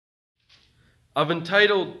I've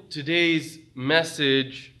entitled today's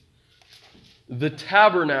message, The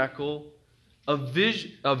Tabernacle, a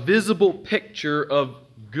visible picture of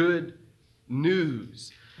good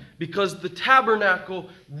news. Because the tabernacle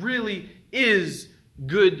really is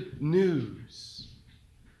good news.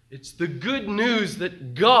 It's the good news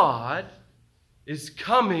that God is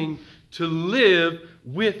coming to live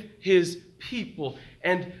with His people.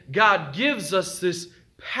 And God gives us this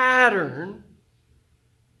pattern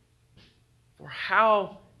for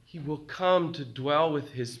how He will come to dwell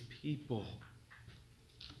with His people.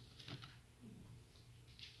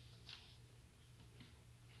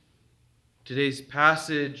 Today's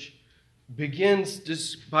passage begins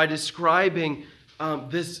by describing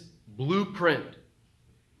this blueprint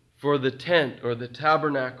for the tent or the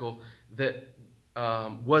tabernacle that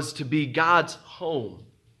was to be God's home,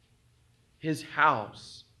 His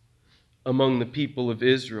house among the people of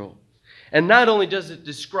Israel. And not only does it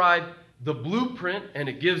describe the blueprint, and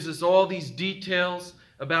it gives us all these details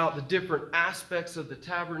about the different aspects of the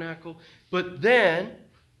tabernacle, but then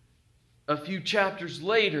a few chapters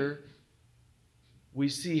later, we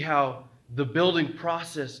see how the building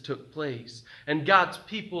process took place. And God's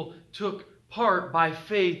people took part by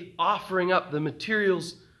faith, offering up the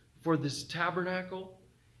materials for this tabernacle.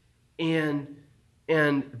 And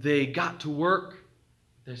they got to work.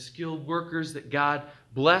 They're skilled workers that God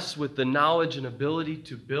blessed with the knowledge and ability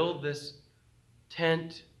to build this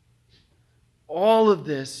tent. All of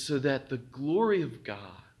this so that the glory of God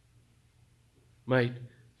might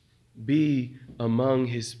be among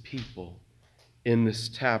His people in this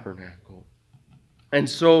tabernacle. And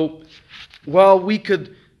so, while we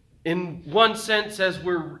could, in one sense, as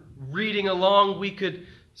we're reading along, we could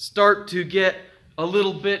start to get a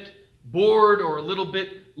little bit bored or a little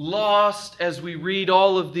bit lost as we read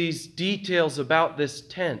all of these details about this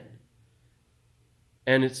tent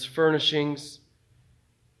and its furnishings.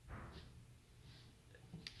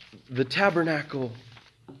 The tabernacle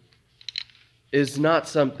is not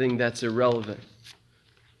something that's irrelevant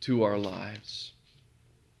to our lives.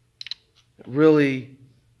 It really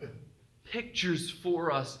pictures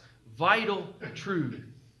for us vital truth.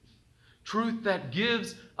 Truth that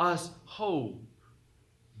gives us hope.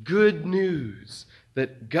 Good news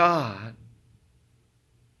that God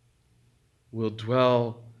will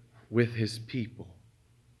dwell with His people.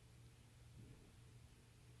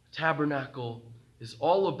 The tabernacle is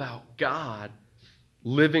all about God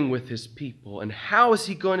living with His people. And how is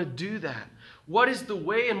He going to do that? What is the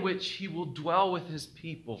way in which He will dwell with His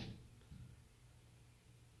people?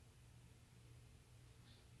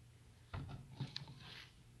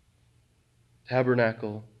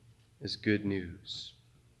 Tabernacle is good news.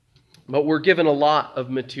 But we're given a lot of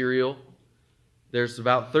material. There's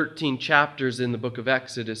about 13 chapters in the book of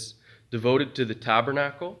Exodus devoted to the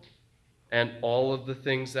tabernacle and all of the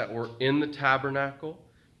things that were in the tabernacle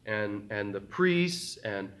and the priests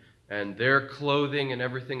and their clothing and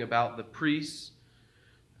everything about the priests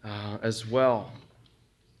as well.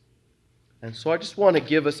 And so I just want to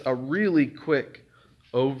give us a really quick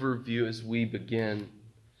overview as we begin.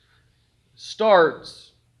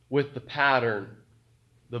 Starts with the pattern,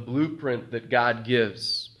 the blueprint that God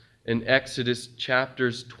gives in Exodus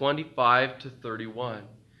chapters 25 to 31.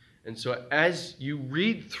 And so as you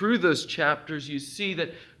read through those chapters, you see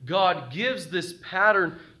that God gives this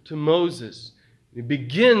pattern to Moses. It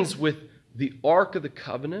begins with the Ark of the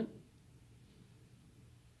Covenant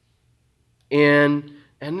and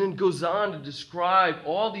then goes on to describe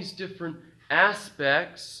all these different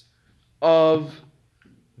aspects of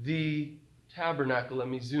the tabernacle. Let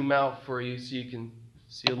me zoom out for you so you can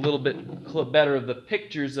see a little bit better of the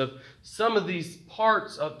pictures of some of these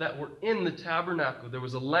parts that were in the tabernacle. There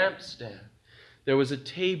was a lampstand. There was a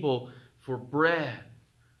table for bread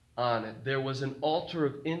on it. There was an altar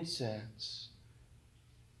of incense.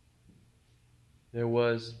 There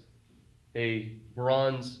was a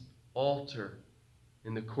bronze altar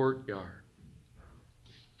in the courtyard.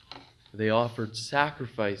 They offered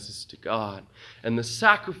sacrifices to God. And the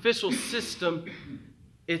sacrificial system,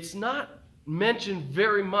 it's not mentioned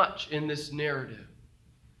very much in this narrative.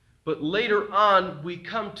 But later on, we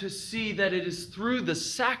come to see that it is through the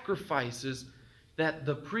sacrifices that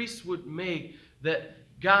the priests would make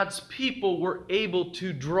that God's people were able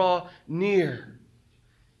to draw near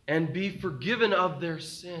and be forgiven of their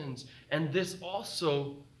sins. And this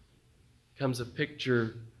also becomes a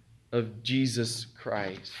picture of Jesus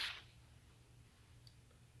Christ.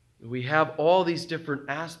 We have all these different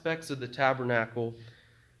aspects of the tabernacle.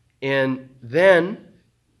 And then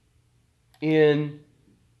in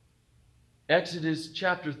Exodus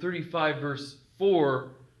chapter 35, verse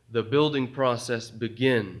 4, the building process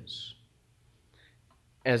begins.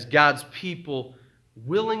 as God's people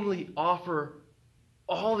willingly offer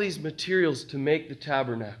all these materials to make the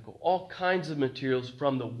tabernacle, all kinds of materials,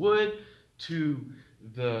 from the wood to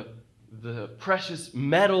the precious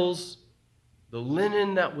metals, the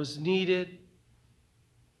linen that was needed,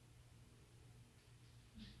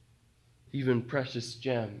 even precious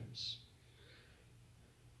gems.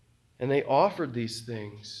 And they offered these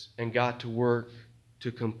things and got to work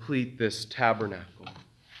to complete this tabernacle.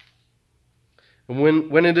 And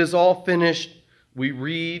when it is all finished, we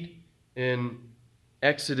read in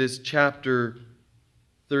Exodus chapter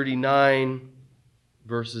 39,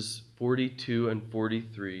 verses 42 and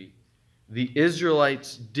 43, the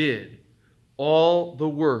Israelites did all the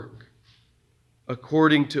work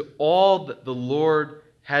according to all that the Lord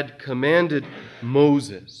had commanded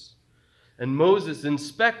Moses. And Moses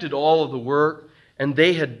inspected all of the work, and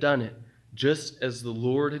they had done it just as the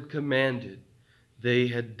Lord had commanded. They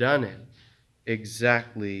had done it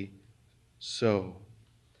exactly so.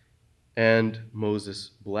 And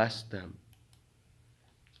Moses blessed them.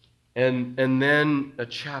 And then a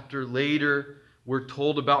chapter later, we're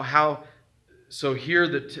told about how, so here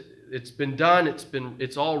it's been done,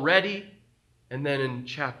 it's all ready. And then in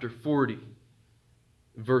chapter 40,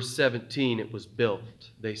 verse 17, it was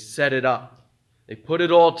built. They set it up. They put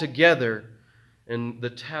it all together, and the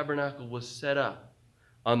tabernacle was set up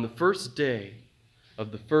on the first day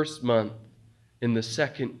of the first month in the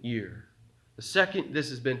second year. This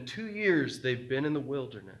has been 2 years they've been in the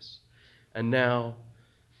wilderness, and now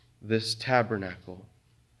this tabernacle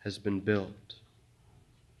has been built.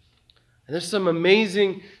 And there's some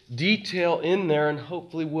amazing detail in there, and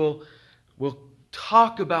hopefully we'll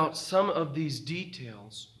talk about some of these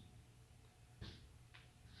details.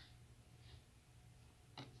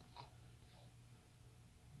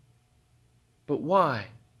 But why?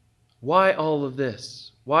 Why all of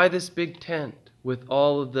this? Why this big tent with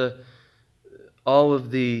all of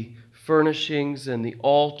the furnishings and the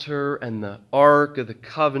altar and the Ark of the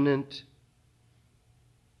Covenant?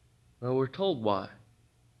 Well, we're told why.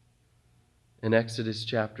 In Exodus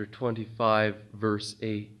chapter 25, verse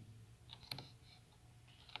 8.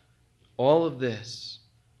 All of this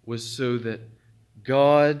was so that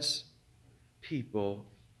God's people,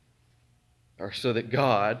 or so that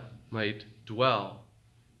God might dwell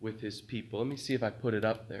with his people. Let me see if I put it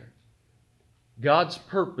up there. God's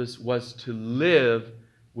purpose was to live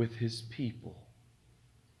with his people.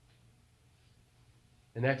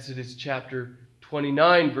 In Exodus chapter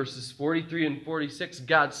 29, verses 43 and 46,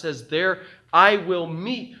 God says, "There I will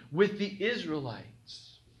meet with the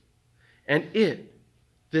Israelites, and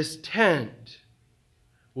this tent,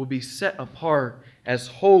 will be set apart as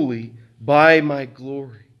holy by my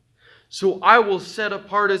glory. So I will set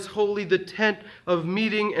apart as holy the tent of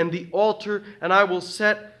meeting and the altar, and I will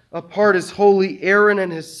set apart as holy Aaron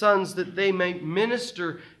and his sons, that they may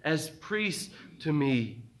minister as priests to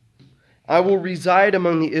me. I will reside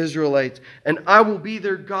among the Israelites, and I will be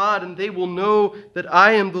their God, and they will know that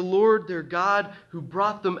I am the Lord their God, who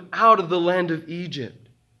brought them out of the land of Egypt,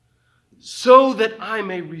 so that I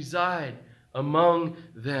may reside among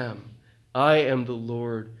them. I am the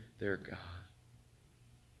Lord their God."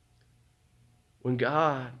 When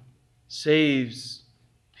God saves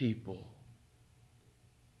people,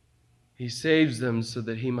 he saves them so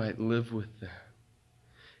that he might live with them.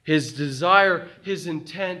 His desire, his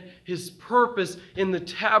intent, his purpose in the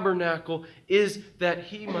tabernacle is that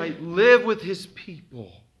he might live with his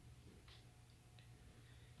people.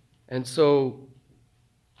 And so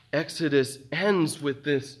Exodus ends with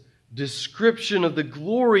this description of the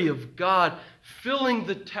glory of God filling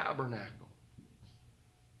the tabernacle.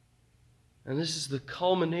 And this is the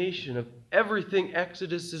culmination of everything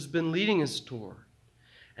Exodus has been leading us toward.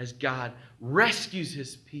 As God rescues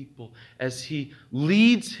his people, as he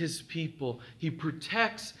leads his people, he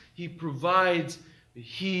protects, he provides,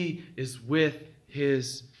 he is with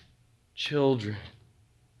his children.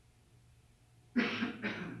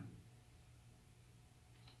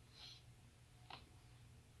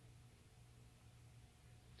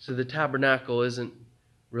 So the tabernacle isn't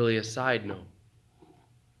really a side note.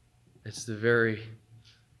 It's the very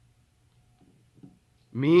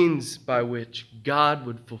means by which God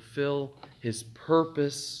would fulfill his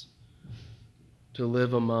purpose to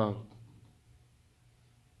live among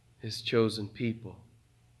his chosen people.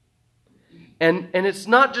 And it's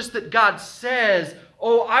not just that God says,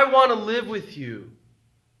 "Oh, I want to live with you."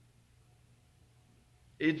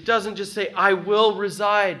 It doesn't just say, "I will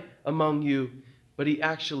reside among you," but he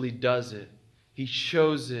actually does it. He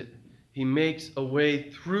shows it. He makes a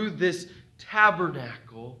way through this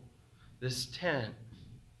tabernacle, this tent,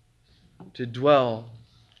 to dwell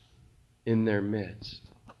in their midst.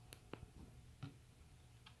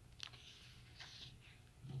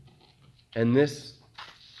 And this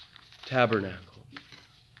tabernacle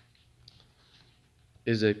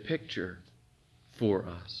is a picture for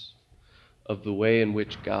us of the way in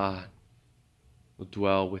which God will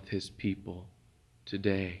dwell with his people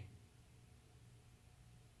today.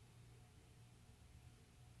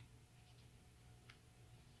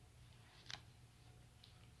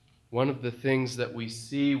 One of the things that we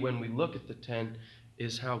see when we look at the tent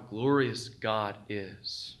is how glorious God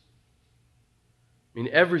is. I mean,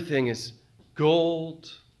 everything is gold,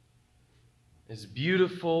 is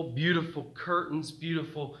beautiful, beautiful curtains,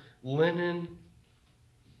 beautiful linen.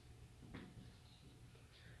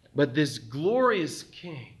 But this glorious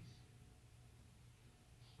King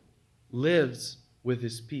lives with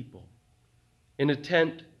his people in a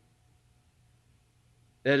tent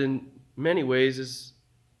that in many ways is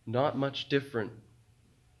not much different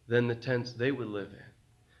than the tents they would live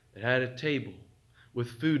in. It had a table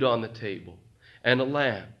with food on the table and a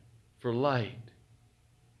lamp for light.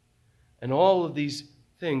 And all of these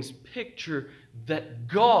things picture that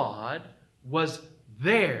God was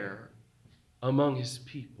there among his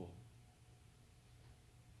people.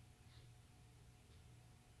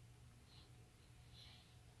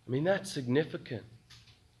 I mean, that's significant.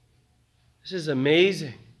 This is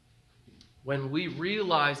amazing. When we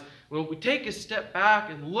realize, when we take a step back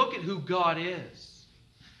and look at who God is.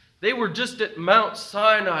 They were just at Mount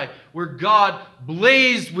Sinai where God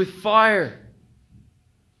blazed with fire.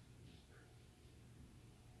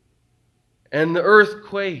 And the earth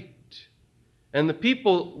quaked. And the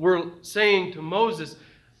people were saying to Moses,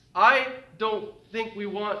 I don't think we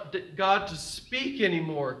want God to speak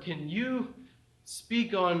anymore. Can you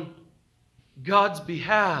speak on God's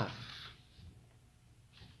behalf?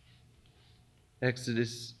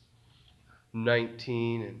 Exodus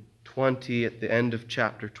 19 and 20, at the end of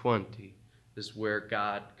chapter 20, is where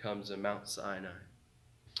God comes on Mount Sinai.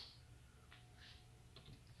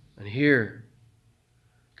 And here,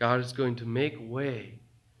 God is going to make way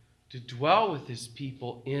to dwell with his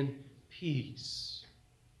people in peace.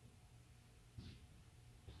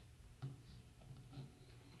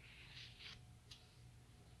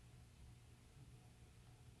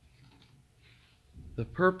 The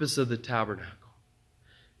purpose of the tabernacle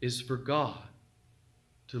is for God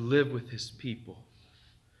to live with his people.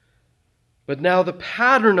 But now the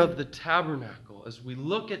pattern of the tabernacle, as we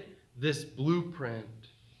look at this blueprint,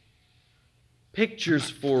 pictures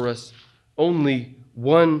for us only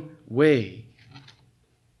one way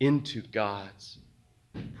into God's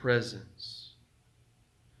presence.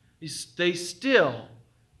 They still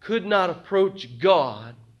could not approach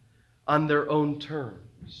God on their own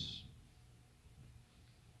terms.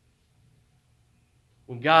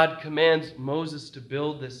 When God commands Moses to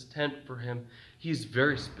build this tent for him, he's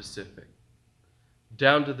very specific,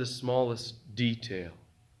 down to the smallest detail.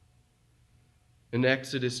 In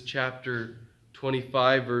Exodus chapter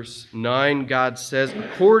 25, verse 9, God says,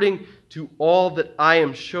 according to all that I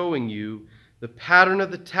am showing you, the pattern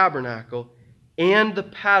of the tabernacle and the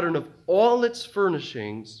pattern of all its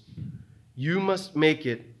furnishings, you must make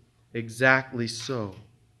it exactly so.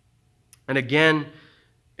 And again,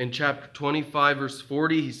 in chapter 25, verse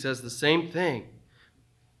 40, he says the same thing.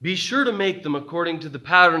 Be sure to make them according to the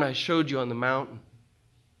pattern I showed you on the mountain.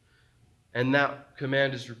 And that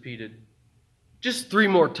command is repeated just 3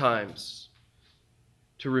 more times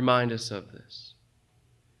to remind us of this.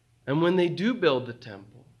 And when they do build the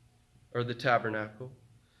temple, or the tabernacle,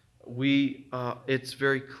 it's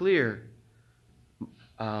very clear.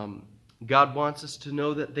 God wants us to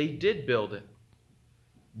know that they did build it,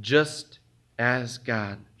 just as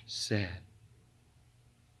God said.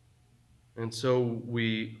 And so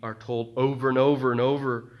we are told over and over and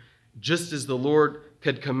over, just as the Lord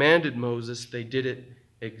had commanded Moses, they did it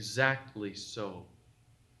exactly so.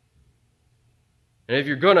 And if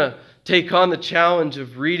you're going to take on the challenge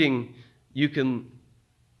of reading, you can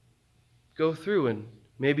go through and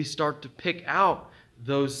maybe start to pick out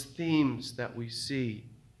those themes that we see.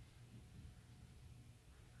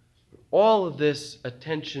 All of this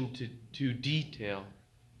attention to detail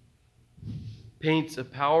paints a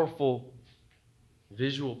powerful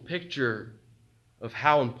visual picture of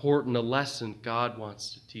how important a lesson God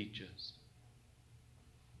wants to teach us.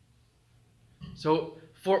 So,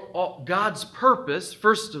 for God's purpose,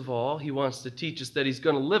 first of all, he wants to teach us that he's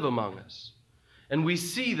going to live among us. And we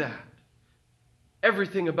see that.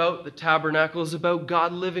 Everything about the tabernacle is about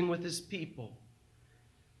God living with his people.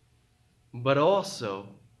 But also,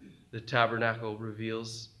 the tabernacle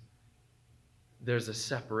reveals there's a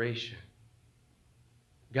separation.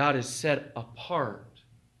 God is set apart,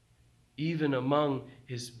 even among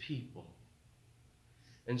his people.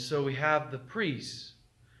 And so we have the priests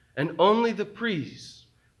And only the priests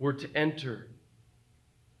were to enter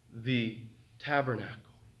the tabernacle.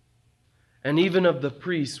 And even of the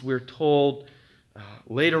priests, we're told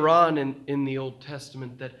later on in the Old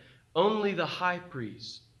Testament that only the high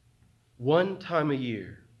priest, one time a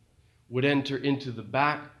year, would enter into the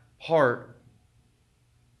back part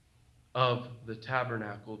of the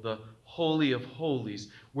tabernacle, the Holy of Holies,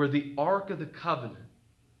 where the Ark of the Covenant,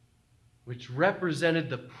 which represented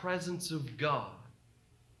the presence of God,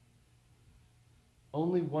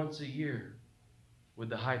 only once a year would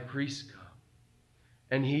the high priest come.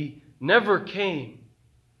 And he never came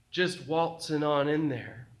just waltzing on in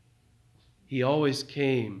there. He always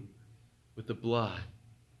came with the blood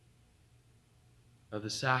of the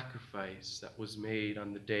sacrifice that was made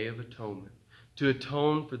on the Day of Atonement to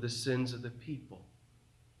atone for the sins of the people.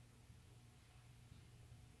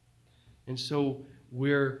 And so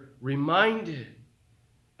we're reminded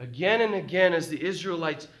again and again as the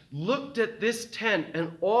Israelites looked at this tent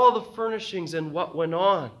and all the furnishings and what went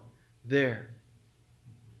on there.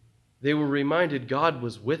 They were reminded God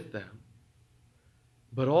was with them,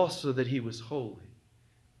 but also that He was holy,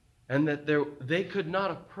 and that they could not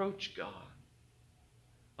approach God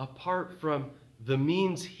apart from the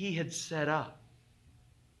means He had set up,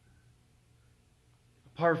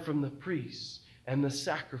 apart from the priests and the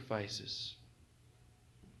sacrifices.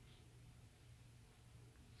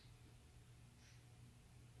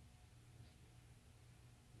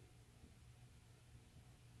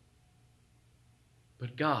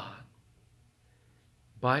 But God,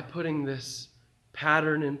 by putting this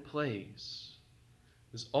pattern in place,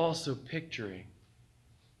 is also picturing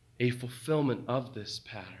a fulfillment of this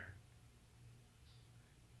pattern.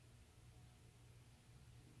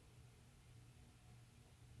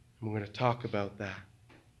 And we're going to talk about that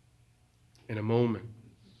in a moment.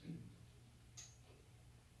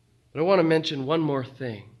 But I want to mention one more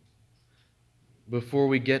thing before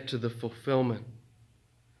we get to the fulfillment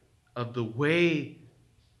of the way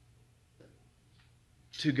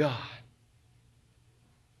to God.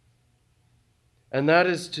 And that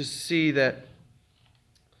is to see that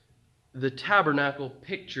the tabernacle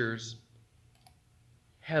pictures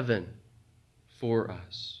heaven for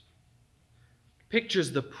us.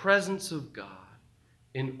 Pictures the presence of God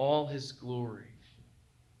in all His glory.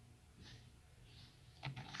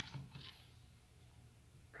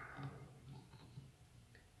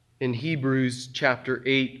 In Hebrews chapter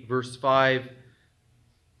 8, verse 5,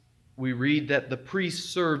 we read that the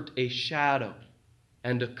priest served a shadow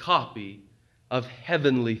and a copy of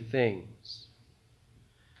heavenly things.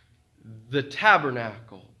 The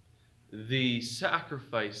tabernacle, the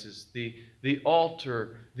sacrifices, the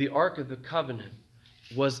altar, the Ark of the Covenant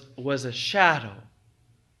was a shadow,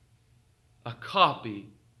 a copy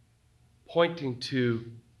pointing to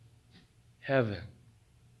heaven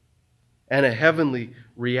and a heavenly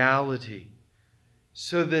reality.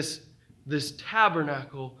 So this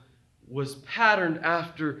tabernacle was patterned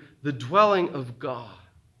after the dwelling of God.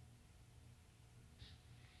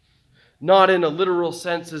 Not in a literal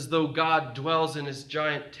sense as though God dwells in His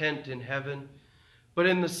giant tent in heaven, but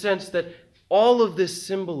in the sense that all of this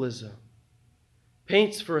symbolism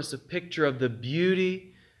paints for us a picture of the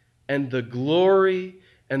beauty and the glory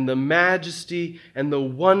and the majesty and the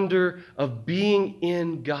wonder of being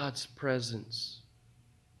in God's presence.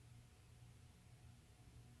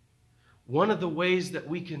 One of the ways that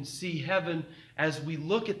we can see heaven as we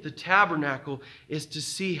look at the tabernacle is to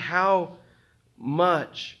see how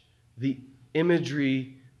much the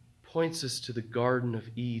imagery points us to the Garden of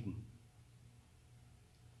Eden.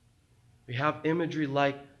 We have imagery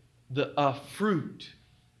like the fruit.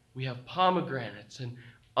 We have pomegranates and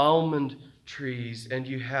almond trees, and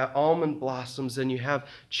you have almond blossoms, and you have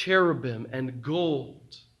cherubim and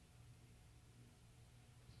gold.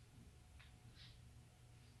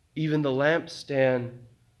 Even the lampstand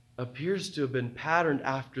appears to have been patterned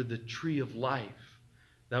after the tree of life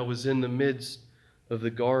that was in the midst of the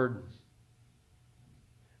garden.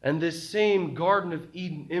 And this same Garden of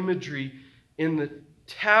Eden imagery in the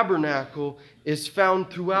tabernacle is found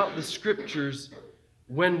throughout the Scriptures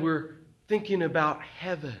when we're thinking about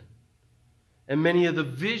heaven and many of the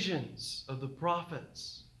visions of the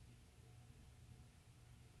prophets.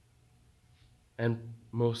 And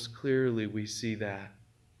most clearly we see that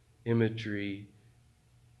imagery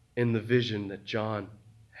in the vision that John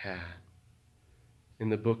had in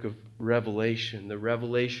the book of Revelation, the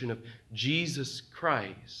revelation of Jesus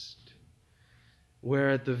Christ, where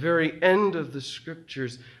at the very end of the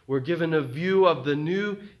Scriptures we're given a view of the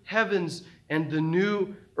new heavens and the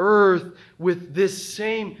new earth with this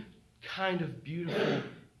same kind of beautiful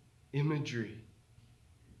imagery.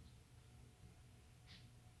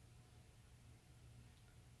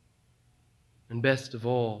 And best of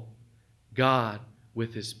all, God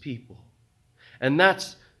with his people. And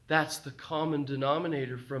that's the common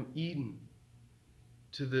denominator from Eden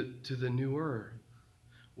to the new earth.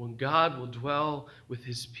 When God will dwell with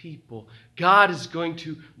his people, God is going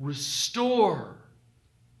to restore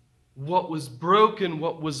what was broken,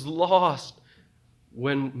 what was lost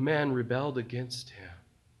when man rebelled against him.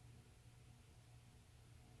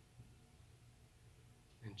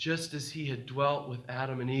 And just as he had dwelt with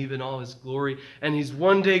Adam and Eve in all his glory, and he's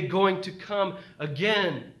one day going to come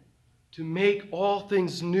again to make all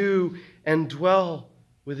things new and dwell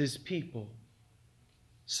with his people.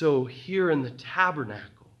 So here in the tabernacle,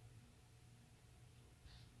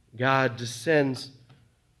 God descends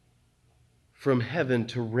from heaven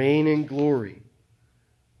to reign in glory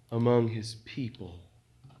among his people.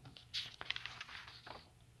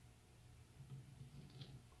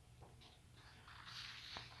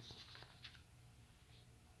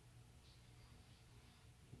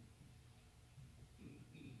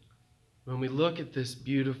 When we look at this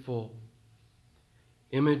beautiful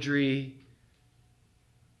imagery,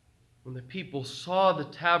 when the people saw the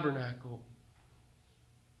tabernacle,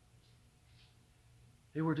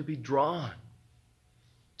 they were to be drawn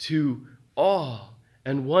to awe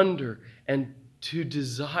and wonder and to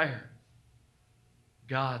desire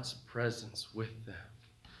God's presence with them,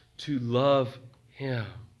 to love him.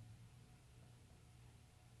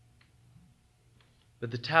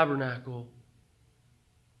 But the tabernacle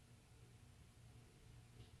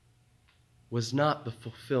was not the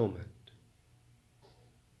fulfillment.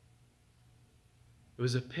 It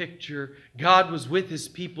was a picture. God was with his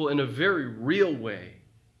people in a very real way,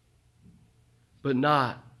 but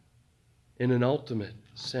not in an ultimate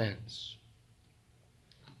sense.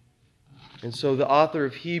 And so the author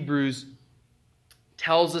of Hebrews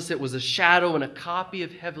tells us it was a shadow and a copy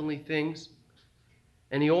of heavenly things.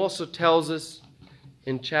 And he also tells us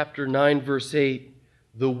in chapter 9, verse 8,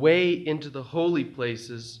 the way into the holy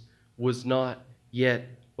places was not yet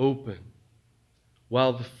open,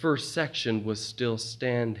 while the first section was still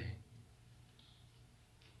standing.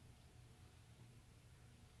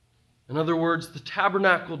 In other words, the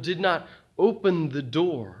tabernacle did not open the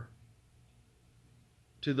door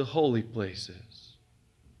to the holy places.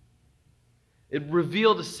 It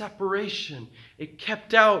revealed a separation. It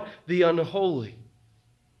kept out the unholy.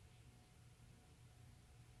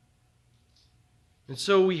 And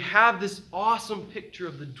so we have this awesome picture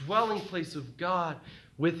of the dwelling place of God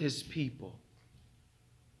with his people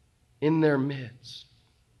in their midst.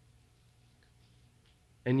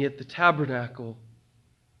 And yet the tabernacle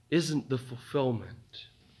isn't the fulfillment.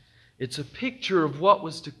 It's a picture of what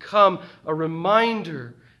was to come, a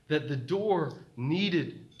reminder that the door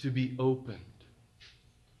needed to be opened.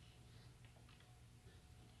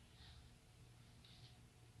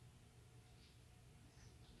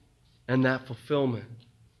 And that fulfillment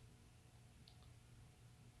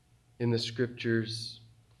in the Scriptures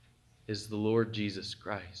is the Lord Jesus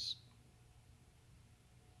Christ,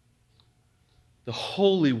 the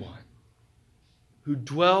Holy One who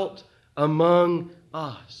dwelt among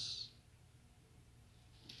us.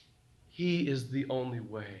 He is the only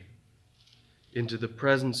way into the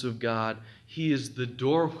presence of God. He is the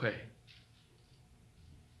doorway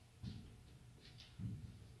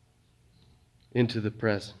into the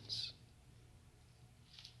presence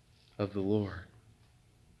of the Lord.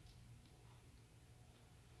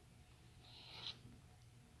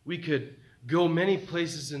 We could go many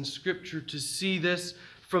places in Scripture to see this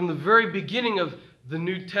from the very beginning of the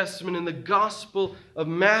New Testament in the Gospel of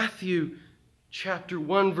Matthew, chapter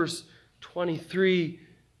 1, verse 23.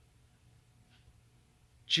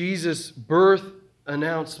 Jesus' birth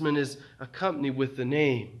announcement is accompanied with the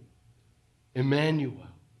name Emmanuel,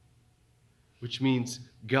 which means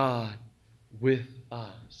God with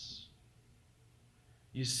us.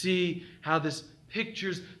 You see how this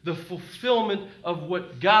pictures the fulfillment of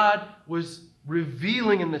what God was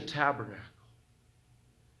revealing in the tabernacle.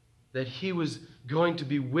 That he was going to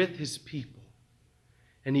be with his people.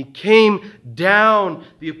 And he came down,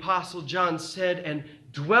 the Apostle John said, and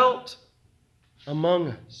dwelt among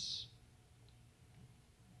us.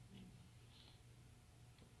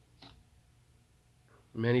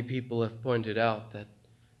 Many people have pointed out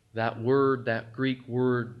that word, that Greek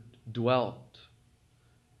word, dwelt,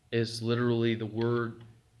 is literally the word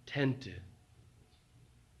tented.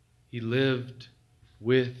 He lived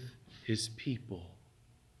with his people.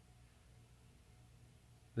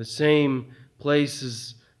 The same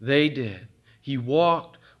places they did. He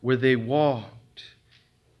walked where they walked.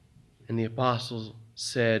 And the apostles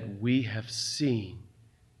said, "We have seen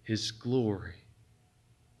his glory."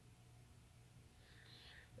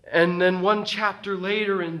 And then one chapter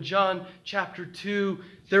later in John chapter 2,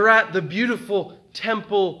 they're at the beautiful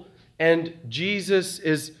temple and Jesus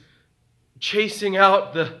is chasing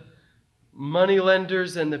out the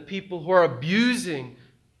moneylenders and the people who are abusing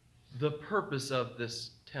the purpose of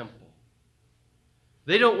this temple.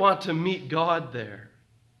 They don't want to meet God there.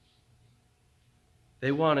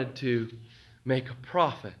 They wanted to make a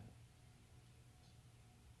profit.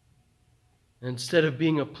 Instead of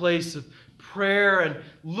being a place of prayer and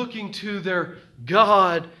looking to their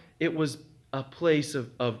God, it was a place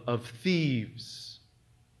of thieves.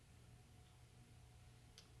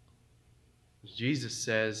 Jesus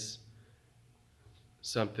says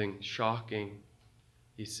something shocking.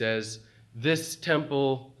 He says, this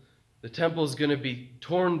temple, the temple is going to be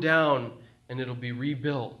torn down and it'll be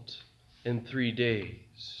rebuilt in 3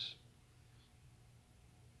 days.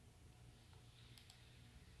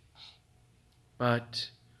 But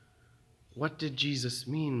what did Jesus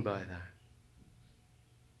mean by that?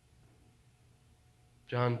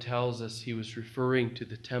 John tells us he was referring to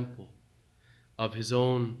the temple of his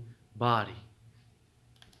own body.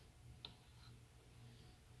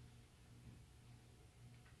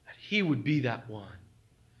 That he would be that one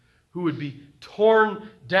who would be torn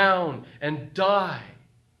down and die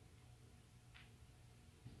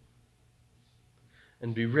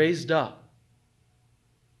and be raised up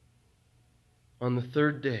on the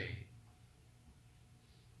 3rd day,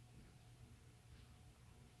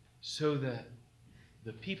 so that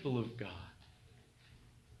the people of God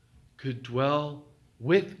could dwell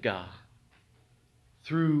with God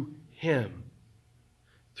through him,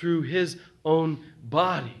 through his own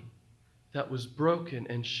body that was broken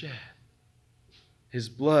and shed, his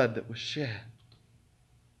blood that was shed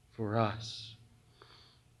for us.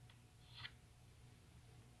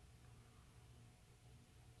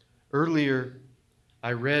 Earlier,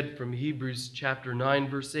 I read from Hebrews chapter 9,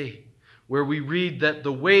 verse 8, where we read that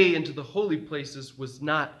the way into the holy places was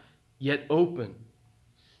not yet open.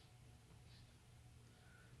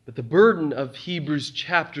 But the burden of Hebrews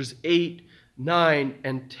chapters 8, 9,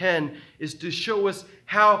 and 10 is to show us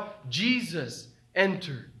how Jesus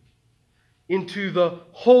entered into the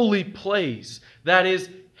holy place, that is,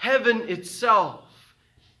 heaven itself.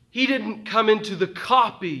 He didn't come into the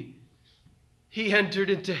copy. He entered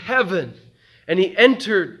into heaven, and he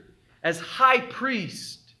entered as high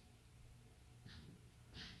priest,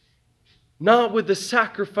 not with the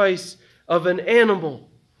sacrifice of an animal,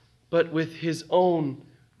 but with his own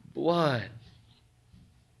blood.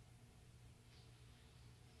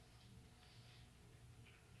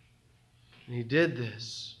 And he did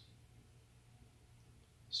this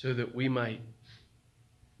so that we might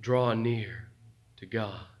draw near to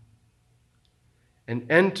God and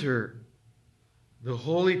enter the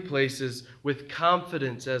holy places with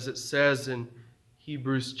confidence, as it says in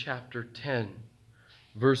Hebrews chapter 10,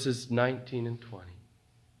 verses 19 and 20.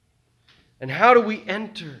 And how do we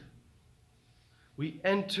enter? We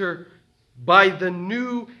enter by the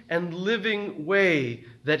new and living way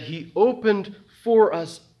that he opened for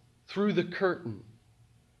us through the curtain,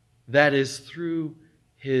 that is, through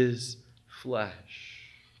his flesh.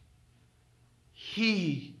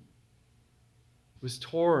 He was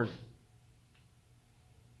torn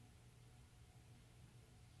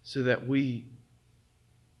so that we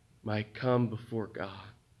might come before God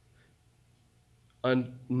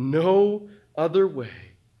on no other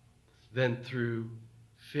way than through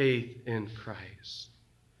faith in Christ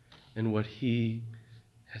and what he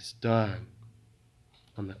has done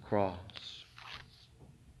on the cross.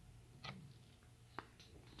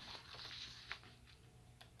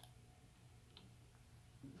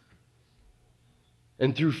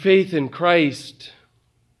 And through faith in Christ,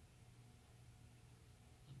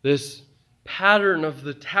 this pattern of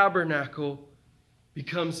the tabernacle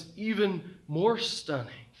becomes even more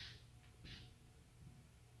stunning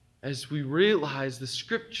as we realize the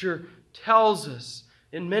Scripture tells us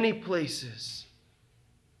in many places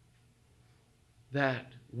that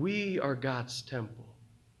we are God's temple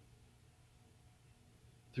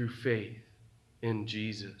through faith in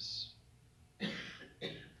Jesus.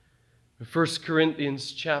 In 1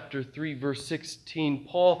 Corinthians chapter 3, verse 16,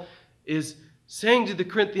 Paul is saying to the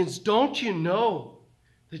Corinthians, don't you know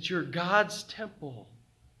that you're God's temple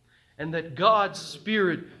and that God's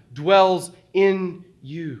Spirit dwells in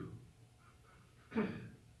you?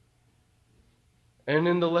 And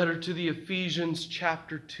in the letter to the Ephesians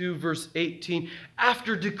chapter 2, verse 18,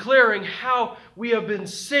 after declaring how we have been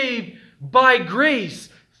saved by grace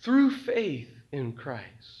through faith in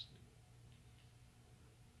Christ,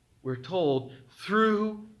 we're told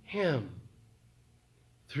through him,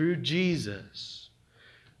 through Jesus,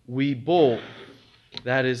 we both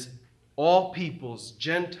that is all peoples,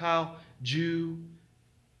 Gentile, Jew,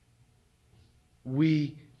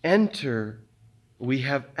 we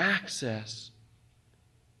have access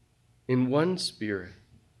in one Spirit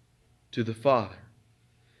to the Father.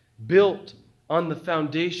 Built on the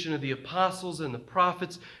foundation of the apostles and the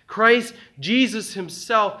prophets, Christ Jesus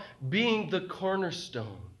himself being the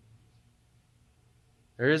cornerstone.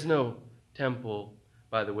 There is no temple,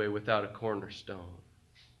 by the way, without a cornerstone.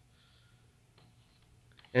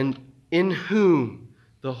 And in whom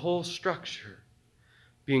the whole structure,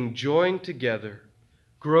 being joined together,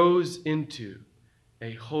 grows into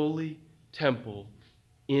a holy temple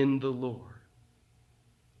in the Lord.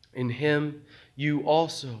 In him you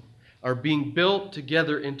also are being built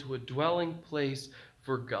together into a dwelling place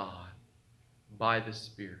for God by the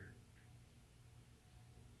Spirit.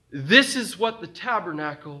 This is what the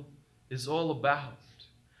tabernacle is all about.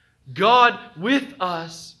 God with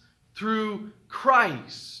us through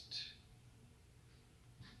Christ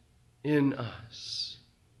in us.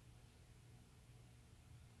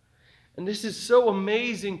 And this is so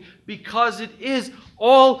amazing because it is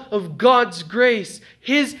all of God's grace,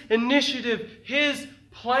 His initiative, His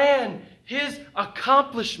plan, His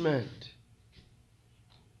accomplishment,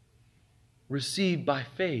 received by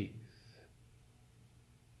faith.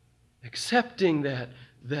 Accepting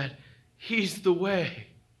that He's the way.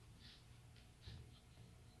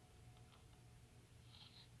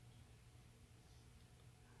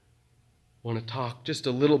 I want to talk just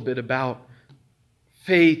a little bit about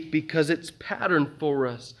faith because it's patterned for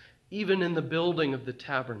us even in the building of the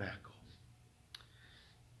tabernacle.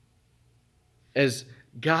 As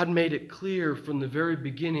God made it clear from the very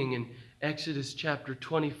beginning in Exodus chapter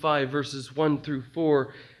 25, verses 1 through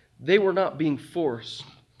 4, they were not being forced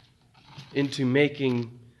into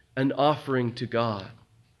making an offering to God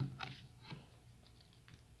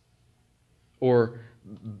or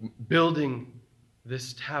building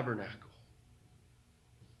this tabernacle.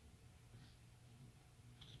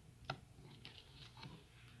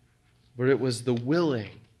 But it was the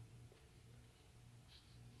willing,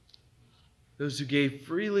 those who gave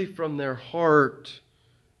freely from their heart,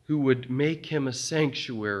 who would make him a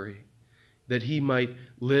sanctuary that he might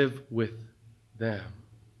live with them.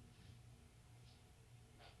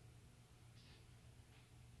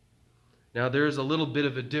 Now there is a little bit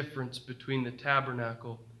of a difference between the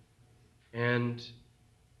tabernacle and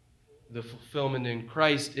the fulfillment in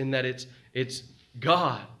Christ in that it's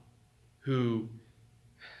God who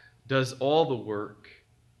does all the work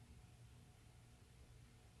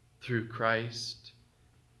through Christ.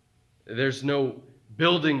 There's no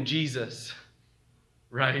building Jesus,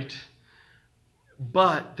 right?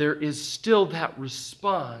 But there is still that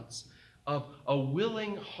response of a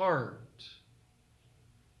willing heart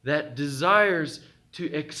that desires to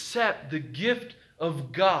accept the gift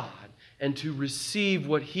of God and to receive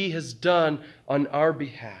what He has done on our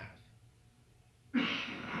behalf.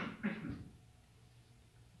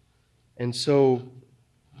 And so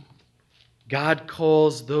God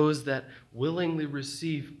calls those that willingly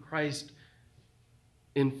receive Christ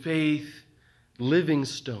in faith living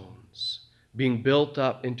stones, being built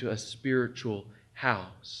up into a spiritual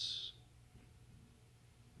house.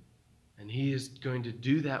 And He is going to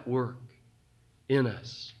do that work in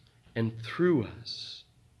us and through us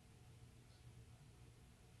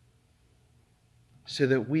so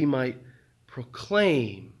that we might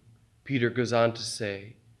proclaim, Peter goes on to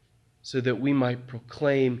say, so that we might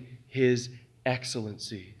proclaim His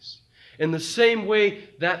excellencies. In the same way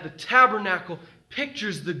that the tabernacle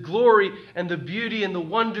pictures the glory and the beauty and the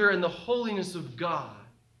wonder and the holiness of God,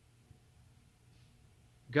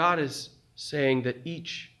 God is saying that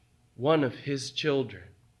each one of His children,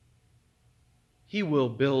 He will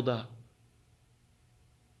build up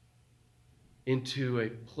into a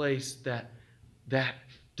place that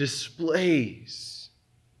displays,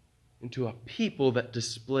 into a people that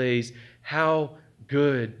displays how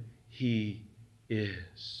good He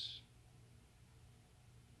is.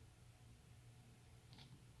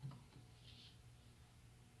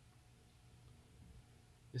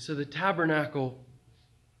 And so the tabernacle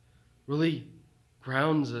really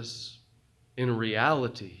grounds us in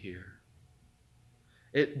reality here.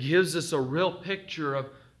 It gives us a real picture of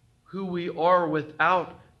who we are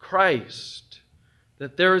without Christ.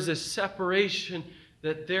 That there is a separation,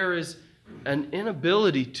 that there is an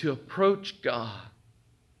inability to approach God.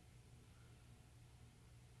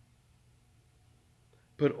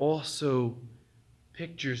 But also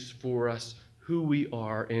pictures for us who we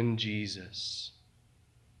are in Jesus.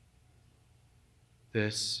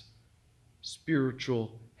 This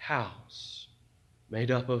spiritual house made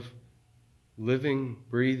up of living,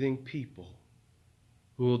 breathing people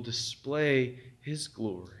who will display his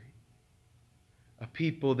glory, a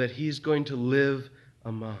people that he's going to live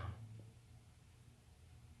among.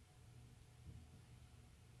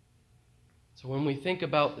 So when we think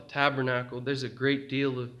about the tabernacle, there's a great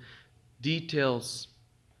deal of details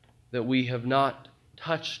that we have not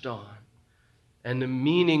touched on, and the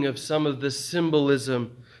meaning of some of the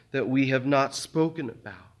symbolism that we have not spoken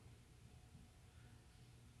about.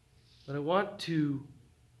 But I want to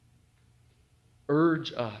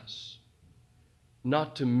urge us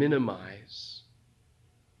not to minimize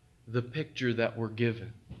the picture that we're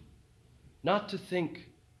given, not to think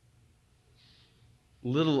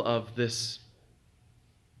little of this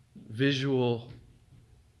visual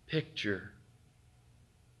picture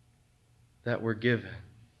that we're given,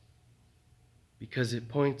 because it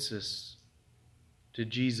points us to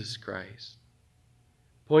Jesus Christ,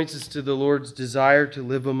 points us to the Lord's desire to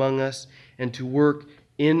live among us and to work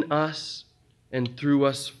in us and through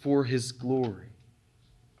us for his glory.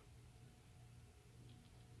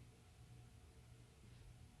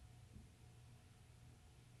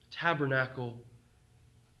 Tabernacle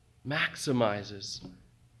maximizes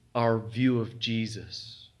our view of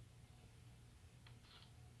Jesus,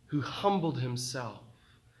 who humbled himself,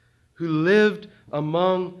 who lived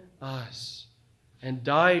among us and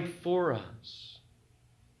died for us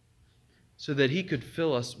so that he could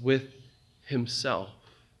fill us with himself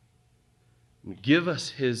and give us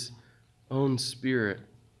his own Spirit.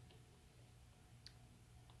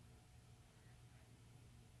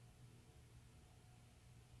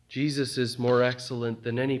 Jesus is more excellent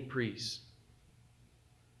than any priest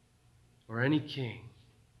or any king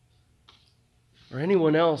or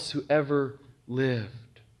anyone else who ever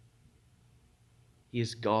lived. He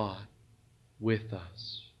is God with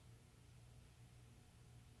us.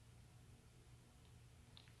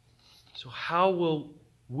 So how will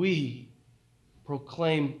we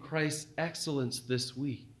proclaim Christ's excellence this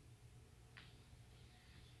week?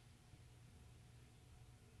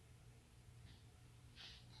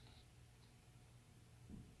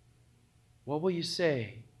 What will you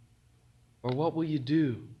say? Or what will you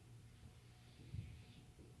do?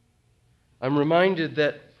 I'm reminded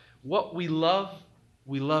that what we love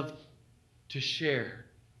to share.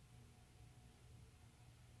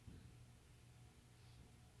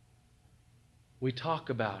 We talk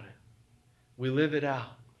about it. We live it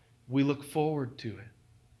out. We look forward to it.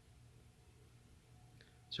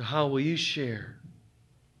 So how will you share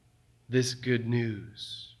this good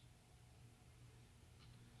news?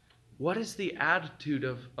 What is the attitude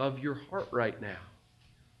of your heart right now?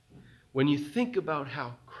 When you think about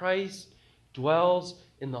how Christ dwells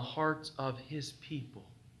in the hearts of his people,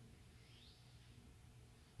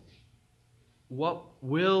 what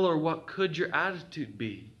will or what could your attitude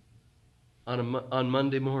be on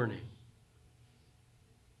Monday morning?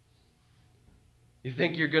 You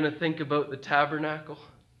think you're going to think about the tabernacle?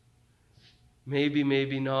 Maybe,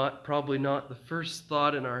 maybe not. Probably not the first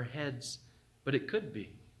thought in our heads, but it could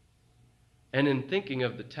be. And in thinking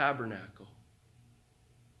of the tabernacle,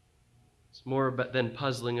 it's more than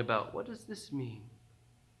puzzling about what does this mean?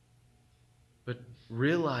 But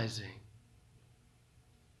realizing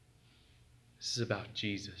this is about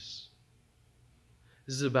Jesus.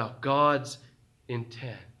 This is about God's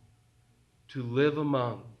intent to live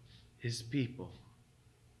among his people.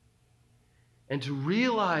 And to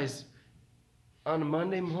realize on a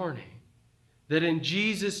Monday morning that in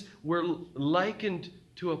Jesus we're likened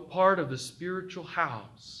to a part of the spiritual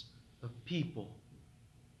house of people,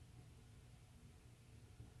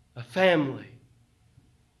 a family.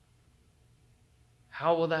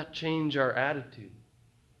 How will that change our attitude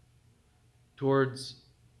towards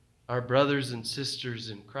our brothers and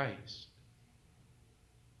sisters in Christ?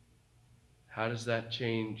 How does that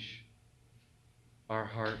change our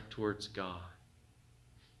heart towards God?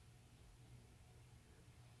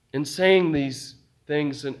 In saying these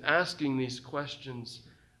things and asking these questions,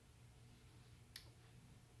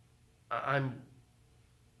 I'm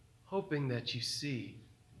hoping that you see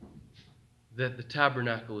that the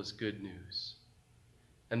tabernacle is good news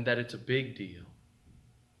and that it's a big deal.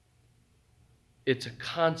 It's a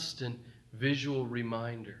constant visual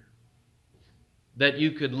reminder that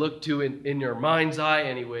you could look to in your mind's eye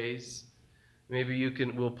anyways. Maybe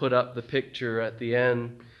we'll put up the picture at the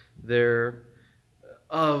end there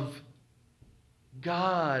of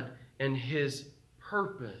God and his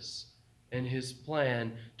purpose and his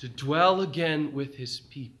plan to dwell again with his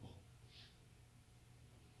people.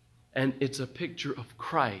 And it's a picture of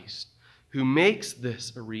Christ who makes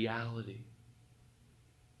this a reality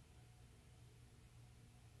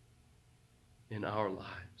in our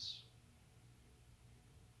lives.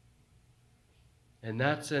 In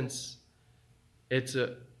that sense, it's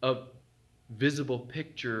a visible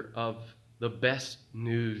picture of the best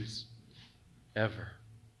news ever.